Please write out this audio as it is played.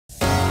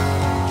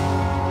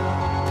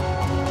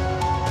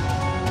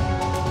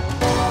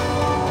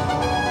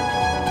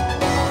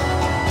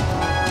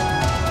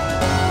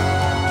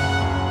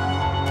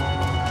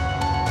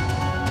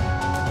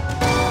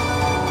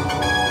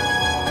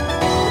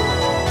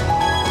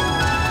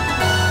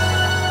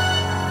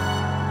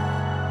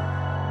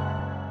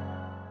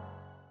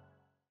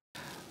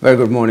Very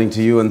good morning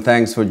to you, and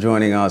thanks for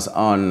joining us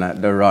on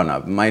The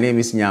Run-Up. My name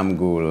is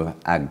Nyamgul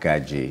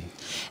Agaji.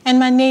 And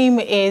my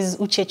name is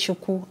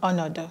Uchechukwu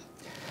Onodo.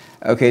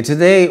 Okay,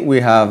 today we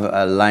have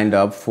lined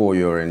up for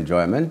your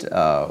enjoyment,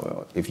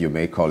 if you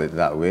may call it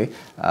that way,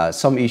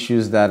 some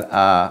issues that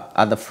are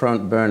at the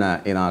front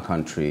burner in our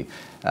country.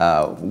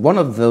 One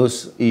of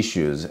those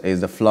issues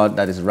is the flood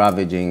that is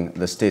ravaging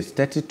the states.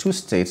 32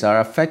 states are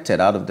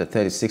affected out of the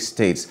 36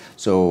 states.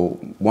 So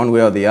one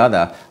way or the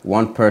other,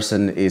 one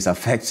person is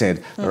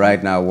affected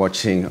right now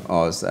watching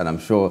us. And I'm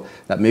sure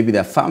that maybe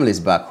their families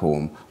back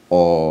home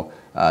or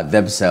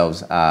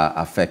themselves are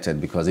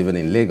affected, because even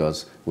in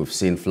Lagos, we've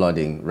seen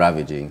flooding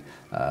ravaging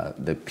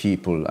the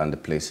people and the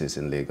places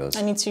in Lagos.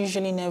 And it's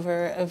usually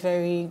never a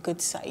very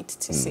good sight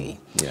to see.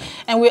 Yeah.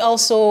 And we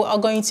also are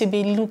going to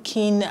be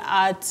looking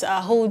at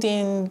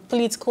holding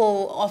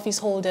political office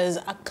holders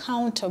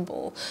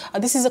accountable.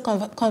 This is a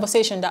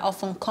conversation that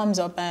often comes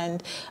up,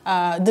 and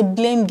the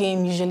blame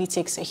game usually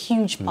takes a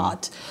huge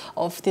part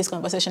of this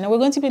conversation. And we're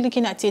going to be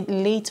looking at it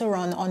later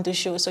on the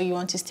show, so you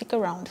want to stick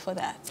around for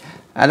that.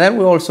 And then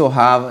we also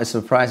have a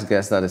surprise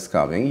guest that is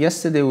coming.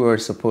 Yesterday we were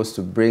supposed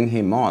to bring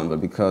him on, but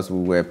because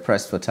we were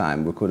pressed for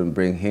time, we couldn't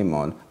bring him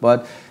on.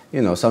 But,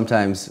 you know,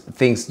 sometimes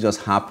things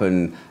just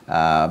happen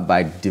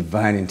by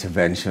divine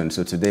intervention.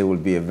 So today will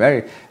be a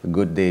very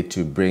good day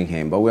to bring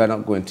him. But we are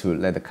not going to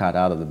let the cat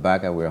out of the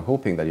bag, and we're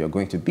hoping that you're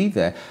going to be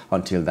there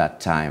until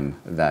that time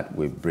that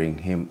we bring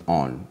him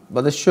on.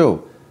 But the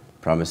show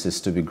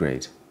promises to be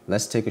great.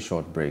 Let's take a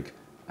short break,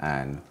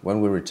 and when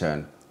we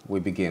return,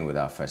 we begin with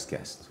our first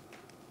guest.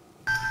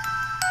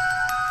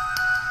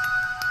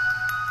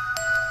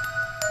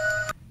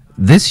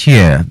 This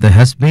year, there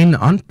has been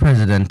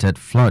unprecedented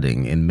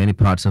flooding in many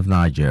parts of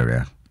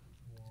Nigeria.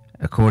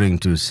 According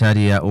to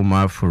Sadia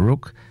Umar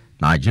Farouk,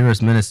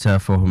 Nigeria's Minister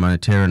for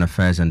Humanitarian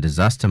Affairs and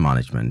Disaster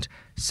Management,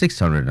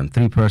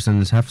 603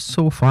 persons have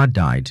so far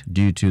died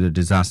due to the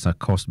disaster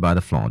caused by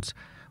the floods,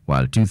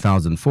 while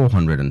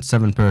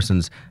 2,407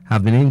 persons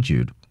have been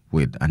injured,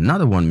 with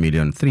another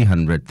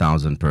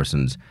 1,300,000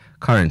 persons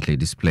currently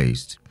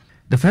displaced.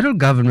 The federal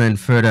government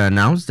further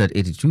announced that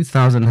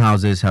 82,000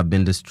 houses have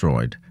been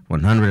destroyed,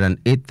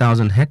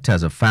 108,000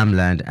 hectares of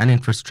farmland and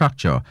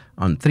infrastructure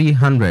on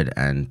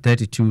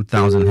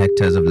 332,000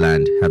 hectares of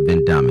land have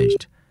been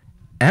damaged.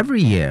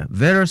 Every year,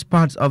 various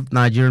parts of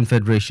Nigerian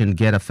Federation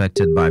get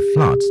affected by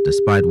floods,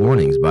 despite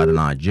warnings by the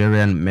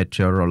Nigerian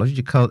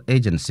Meteorological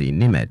Agency,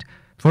 NIMET.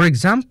 For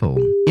example,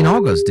 in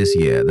August this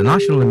year, the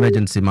National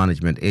Emergency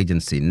Management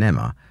Agency,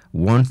 NEMA,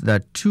 warned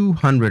that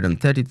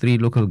 233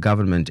 local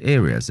government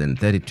areas in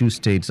 32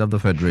 states of the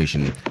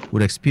Federation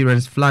would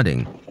experience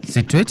flooding,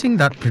 situating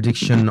that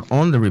prediction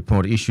on the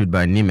report issued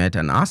by NIMET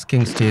and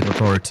asking state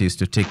authorities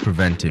to take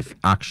preventive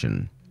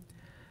action.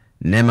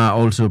 NEMA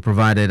also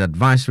provided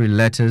advisory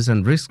letters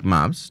and risk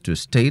maps to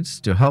states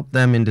to help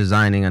them in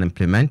designing and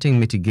implementing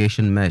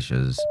mitigation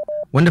measures.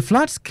 When the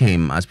floods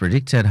came as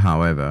predicted,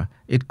 however,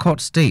 it caught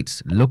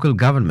states, local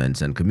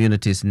governments and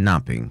communities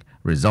napping,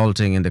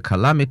 resulting in the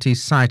calamity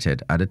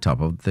cited at the top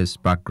of this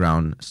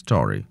background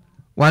story.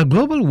 While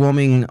global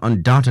warming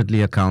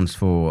undoubtedly accounts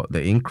for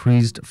the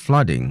increased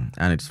flooding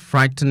and its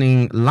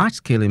frightening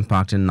large-scale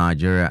impact in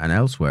Nigeria and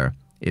elsewhere,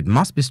 it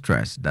must be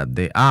stressed that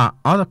there are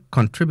other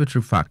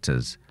contributory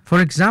factors. For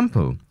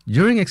example,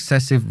 during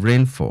excessive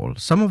rainfall,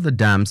 some of the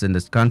dams in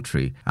this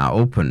country are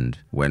opened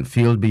when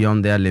filled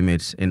beyond their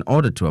limits in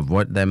order to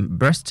avoid them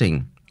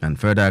bursting and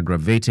further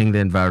aggravating the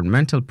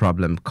environmental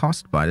problem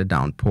caused by the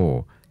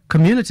downpour.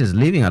 Communities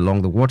living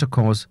along the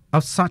watercourse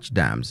of such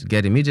dams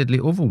get immediately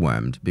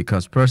overwhelmed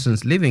because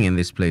persons living in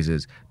these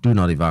places do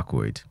not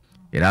evacuate.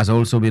 It has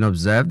also been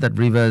observed that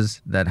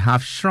rivers that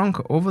have shrunk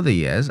over the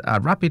years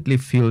are rapidly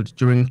filled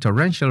during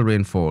torrential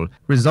rainfall,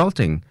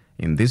 resulting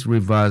in these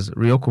rivers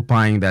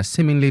reoccupying their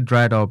seemingly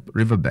dried-up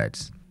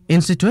riverbeds.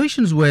 In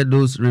situations where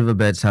those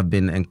riverbeds have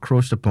been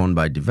encroached upon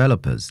by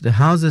developers, the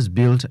houses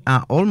built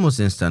are almost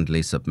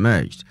instantly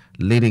submerged,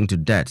 leading to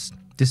deaths,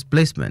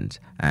 displacement,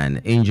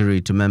 and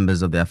injury to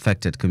members of the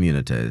affected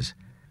communities.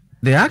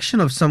 The action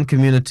of some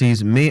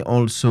communities may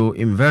also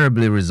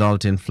invariably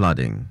result in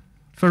flooding.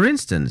 For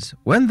instance,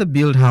 when they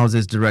build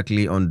houses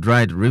directly on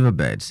dried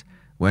riverbeds,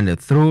 when they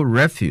throw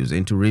refuse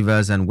into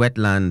rivers and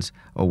wetlands,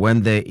 or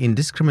when they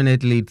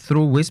indiscriminately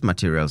throw waste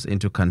materials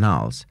into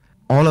canals.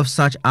 All of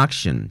such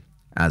action,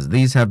 as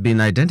these have been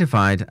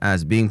identified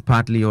as being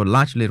partly or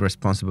largely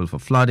responsible for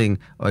flooding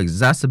or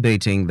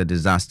exacerbating the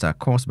disaster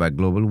caused by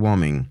global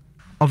warming.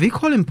 Of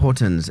equal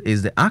importance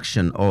is the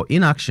action or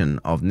inaction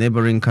of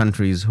neighboring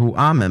countries who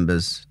are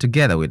members,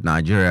 together with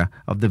Nigeria,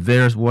 of the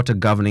various water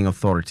governing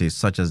authorities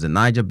such as the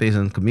Niger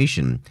Basin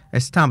Commission,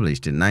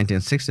 established in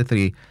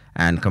 1963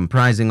 and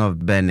comprising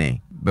of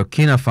Benin,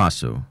 Burkina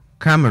Faso,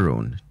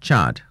 Cameroon,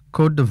 Chad,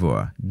 Côte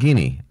d'Ivoire,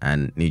 Guinea,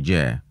 and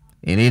Niger,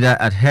 in either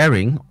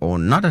adhering or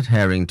not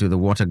adhering to the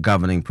water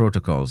governing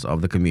protocols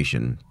of the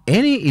Commission.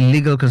 Any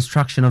illegal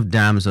construction of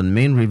dams on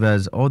main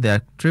rivers or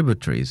their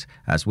tributaries,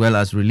 as well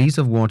as release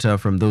of water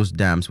from those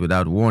dams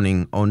without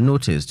warning or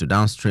notice to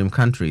downstream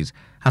countries,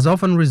 has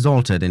often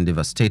resulted in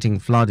devastating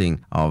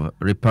flooding of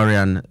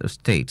riparian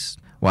states.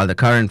 While the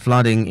current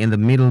flooding in the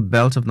middle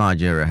belt of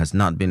Nigeria has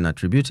not been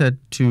attributed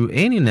to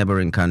any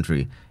neighboring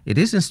country, it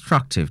is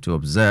instructive to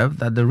observe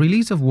that the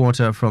release of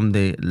water from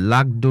the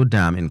Lagdo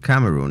Dam in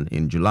Cameroon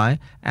in July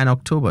and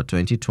October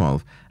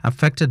 2012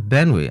 affected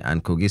Benue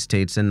and Kogi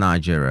states in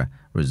Nigeria,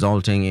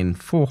 resulting in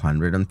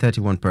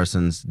 431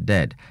 persons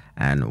dead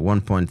and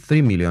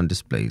 1.3 million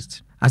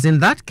displaced. As in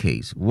that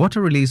case,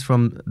 water released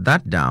from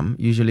that dam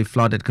usually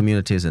flooded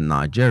communities in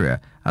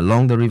Nigeria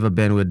along the River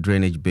Benue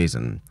drainage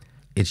basin.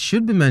 It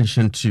should be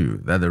mentioned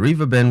too that the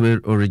River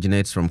Benue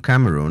originates from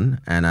Cameroon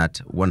and at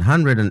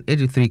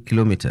 183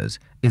 kilometers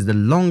is the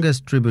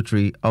longest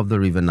tributary of the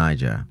River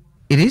Niger.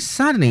 It is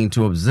saddening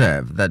to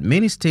observe that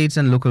many states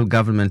and local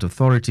government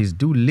authorities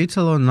do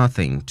little or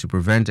nothing to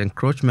prevent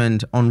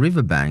encroachment on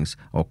riverbanks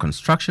or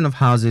construction of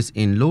houses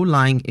in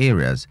low-lying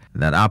areas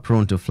that are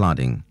prone to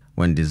flooding.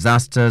 When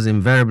disasters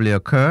invariably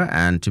occur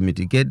and to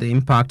mitigate the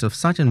impact of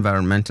such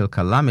environmental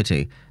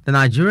calamity, the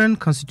Nigerian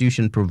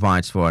Constitution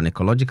provides for an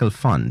ecological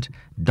fund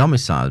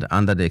domiciled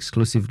under the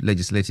exclusive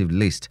legislative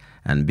list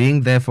and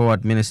being therefore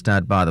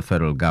administered by the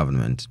federal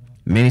government.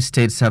 Many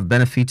states have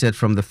benefited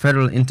from the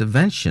federal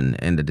intervention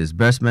in the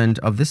disbursement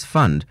of this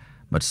fund,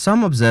 but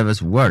some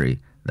observers worry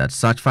that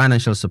such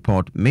financial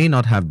support may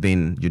not have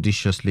been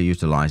judiciously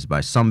utilized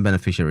by some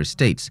beneficiary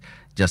states,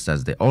 just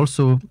as they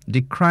also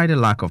decry the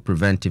lack of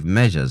preventive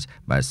measures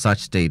by such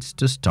states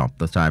to stop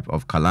the type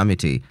of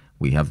calamity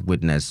we have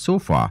witnessed so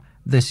far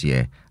this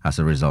year as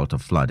a result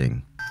of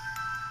flooding.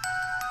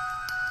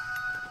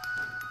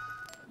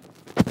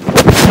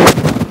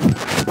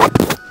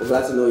 We're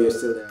glad to know you're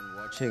still there and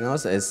watching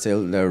us. It's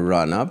still the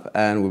run-up,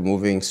 and we're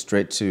moving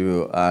straight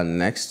to our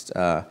next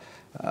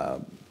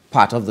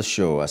part of the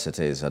show, as it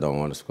is. I don't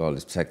want to call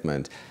this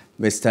segment.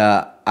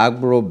 Mr.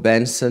 Agbro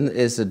Benson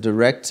is the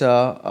director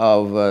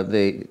of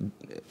the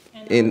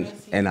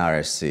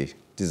NRSC,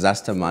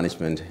 Disaster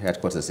Management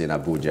Headquarters in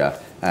Abuja,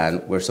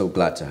 and we're so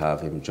glad to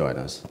have him join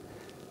us.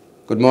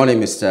 Good morning,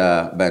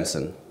 Mr.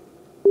 Benson.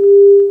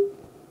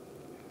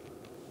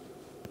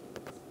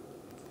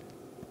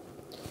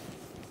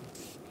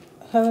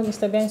 Hello,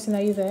 Mr. Benson,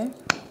 are you there?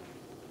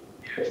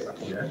 Yes, I'm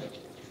here.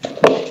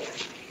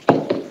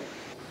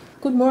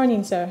 Good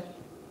morning, sir.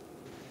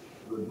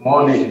 Good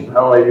morning.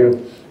 How are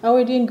you?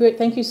 We're doing great.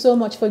 Thank you so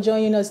much for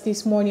joining us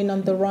this morning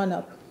on the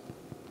run-up.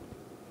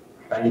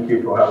 Thank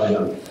you for having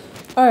us.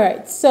 All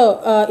right.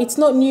 So it's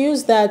not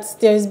news that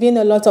there's been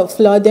a lot of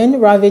flooding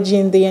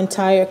ravaging the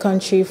entire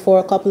country for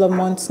a couple of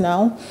months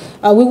now.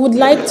 We would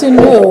like to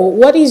know,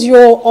 what is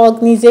your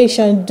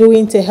organization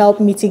doing to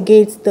help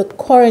mitigate the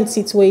current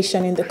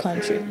situation in the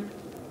country?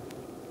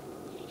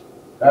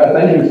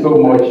 Thank you so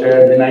much.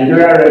 The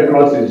Nigerian Red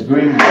Cross is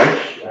doing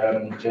much.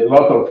 A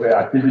lot of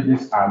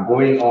activities are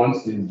going on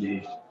since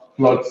the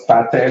flood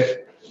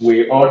started.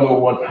 We all know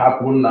what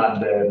happened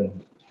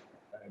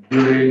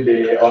during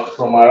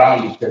from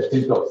around the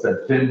 13th of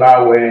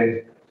September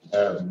when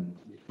the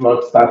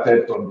flood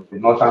started from the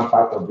northern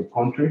part of the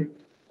country.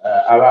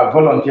 Our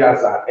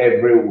volunteers are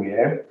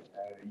everywhere.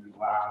 You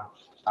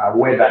are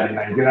aware that the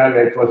Nigerian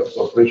Red Cross is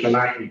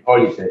operational in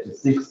all the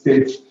 36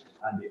 states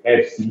and the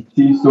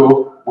FCT.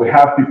 So we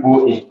have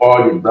people in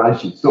all the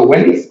branches. So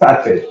when it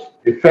started,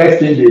 the first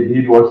thing they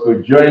did was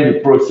to join the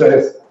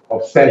process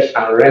of search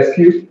and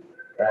rescue.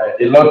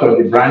 A lot of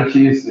the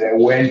branches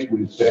went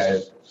with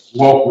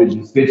work with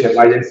the state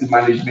emergency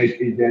management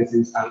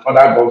agencies and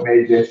other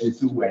government agencies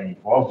who were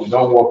involved. We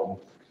don't work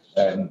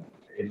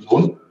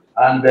alone.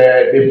 And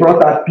they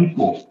brought out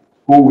people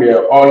who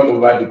were all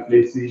over the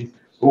places,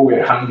 who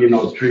were hanging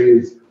on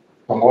trees.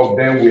 Some of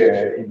them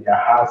were in their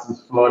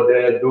houses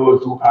flooded.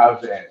 Those who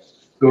have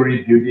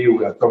story building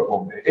were on top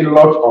of them. A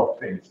lot of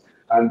things.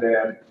 And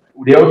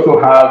we also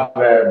have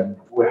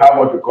we have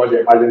what we call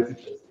the emergency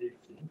first aid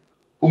team,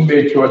 who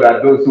made sure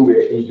that those who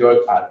were injured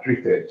are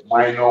treated,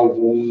 minor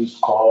wounds,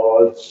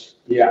 cuts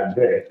here and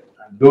there,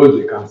 and those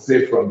they can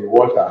save from the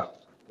water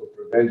to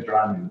prevent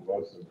drowning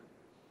also.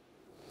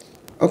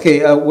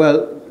 Okay,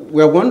 well,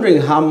 we're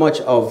wondering how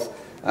much of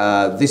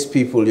these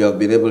people you have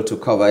been able to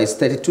cover. It's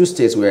 32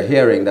 states we're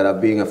hearing that are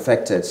being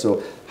affected.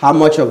 So how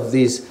much of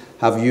these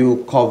have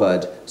you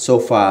covered so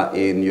far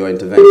in your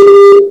interventions?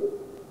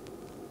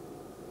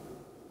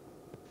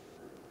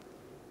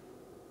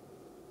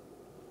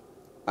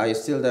 Are you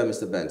still there,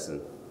 Mr.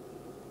 Benson?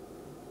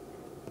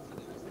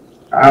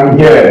 I'm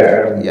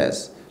here.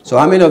 Yes. So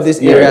how many of these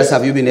areas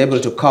have you been able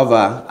to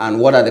cover, and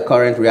what are the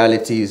current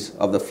realities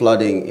of the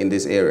flooding in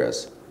these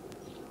areas?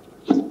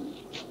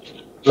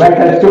 Like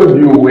I told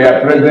you, we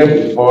are present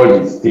in all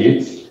the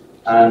states,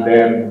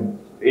 and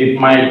it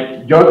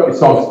might just,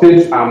 some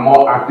states are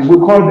more active. We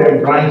call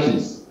them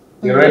branches,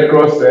 the Red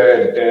Cross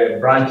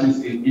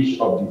branches in each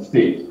of the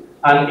states.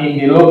 And in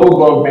the local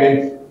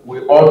government, we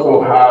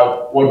also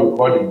have what we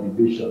call the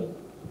division.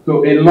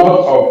 So a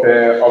lot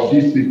of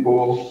these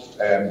people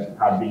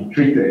have been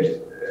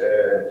treated.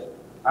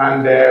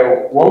 And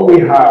what we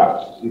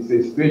have is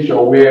a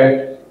situation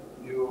where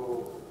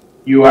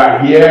you are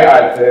here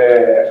at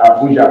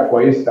Abuja,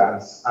 for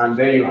instance, and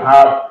then you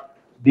have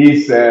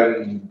this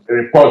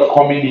report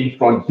coming in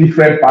from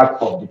different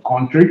parts of the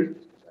country,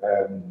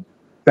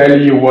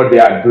 telling you what they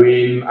are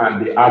doing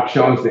and the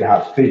actions they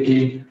have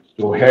taken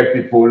to help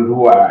people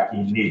who are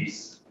in need.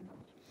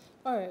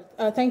 All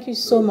right. Thank you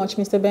so much,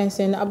 Mr.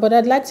 Benson. But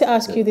I'd like to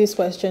ask you this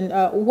question.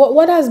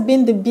 What has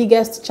been the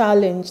biggest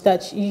challenge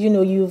that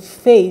you've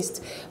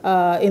faced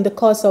in the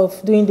course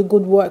of doing the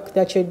good work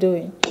that you're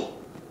doing?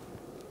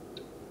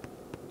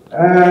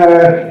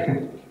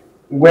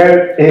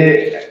 Well,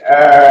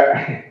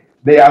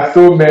 there are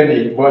so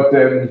many, but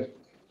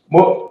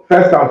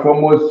first and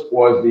foremost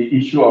was the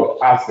issue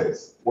of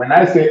access. When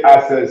I say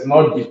access,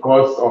 not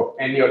because of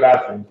any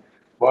other thing,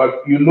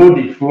 but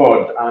the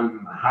flood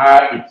and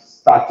how it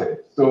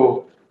started.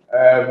 So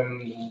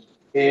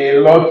a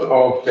lot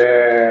of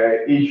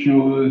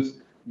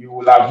issues, you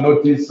will have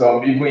noticed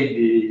some even in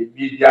the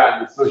media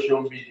and the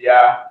social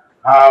media,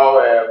 how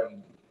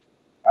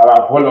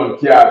our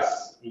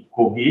volunteers in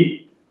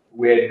Kogi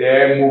were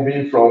there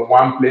moving from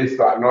one place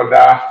to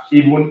another,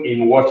 even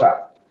in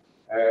water,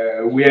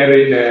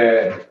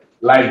 wearing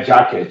life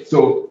jackets.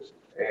 So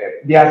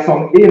there are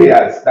some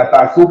areas that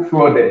are so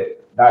flooded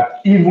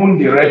that even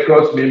the Red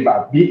Cross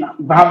member,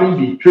 having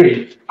been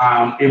trained,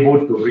 are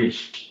unable to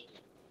reach.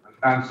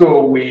 And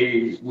so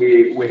we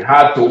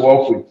had to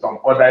work with some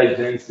other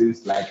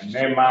agencies like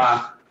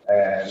NEMA,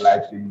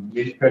 like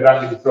the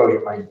Federal Ministry of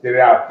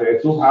Humanitarian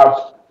Affairs, who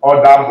have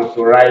other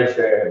motorized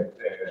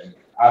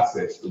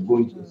access to go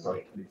into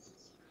such places.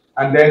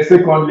 And then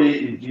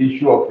secondly is the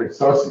issue of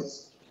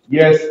resources.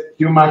 Yes,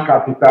 human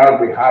capital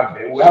we have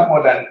there. We have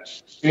more than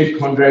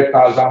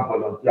 800,000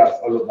 volunteers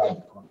all over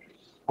the country.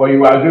 But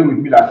you agree with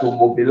me that to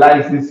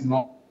mobilize this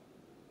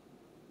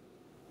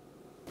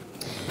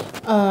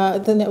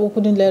the network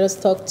wouldn't let us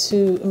talk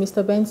to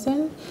Mr.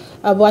 Benson,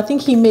 but I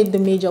think he made the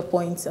major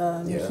points.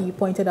 He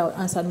pointed out,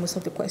 answered most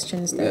of the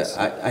questions.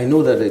 I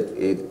know that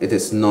it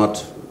is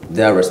not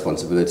their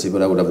responsibility,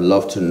 but I would have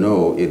loved to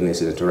know in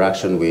his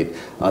interaction with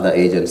other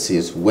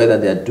agencies whether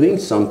they're doing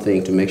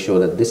something to make sure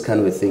that this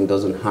kind of a thing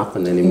doesn't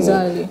happen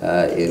anymore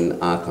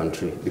in our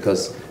country,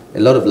 because a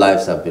lot of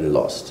lives have been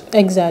lost.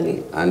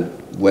 Exactly. And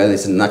well,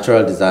 it's a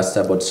natural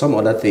disaster, but some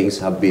other things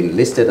have been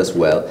listed as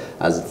well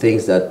as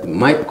things that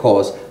might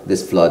cause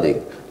this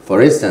flooding.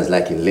 For instance,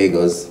 like in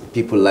Lagos,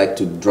 people like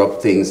to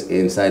drop things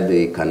inside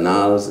the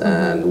canals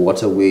and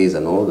waterways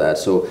and all that.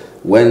 So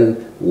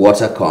when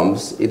water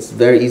comes, it's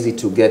very easy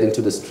to get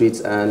into the streets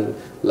and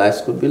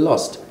lives could be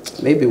lost.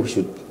 Maybe we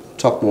should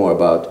talk more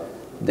about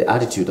the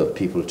attitude of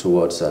people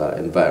towards the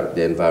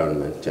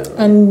environment generally.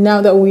 And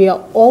now that we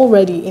are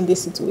already in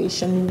this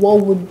situation,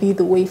 what would be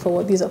the way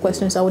forward? These are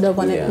questions I would have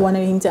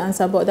wanted him to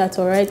answer, but that's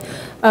all right.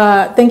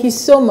 Thank you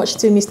so much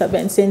to Mr.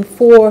 Benson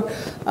for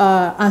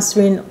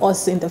answering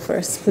us in the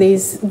first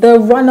place. The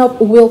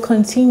run-up will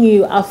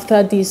continue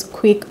after this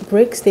quick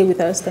break. Stay with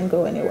us, don't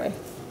go anywhere.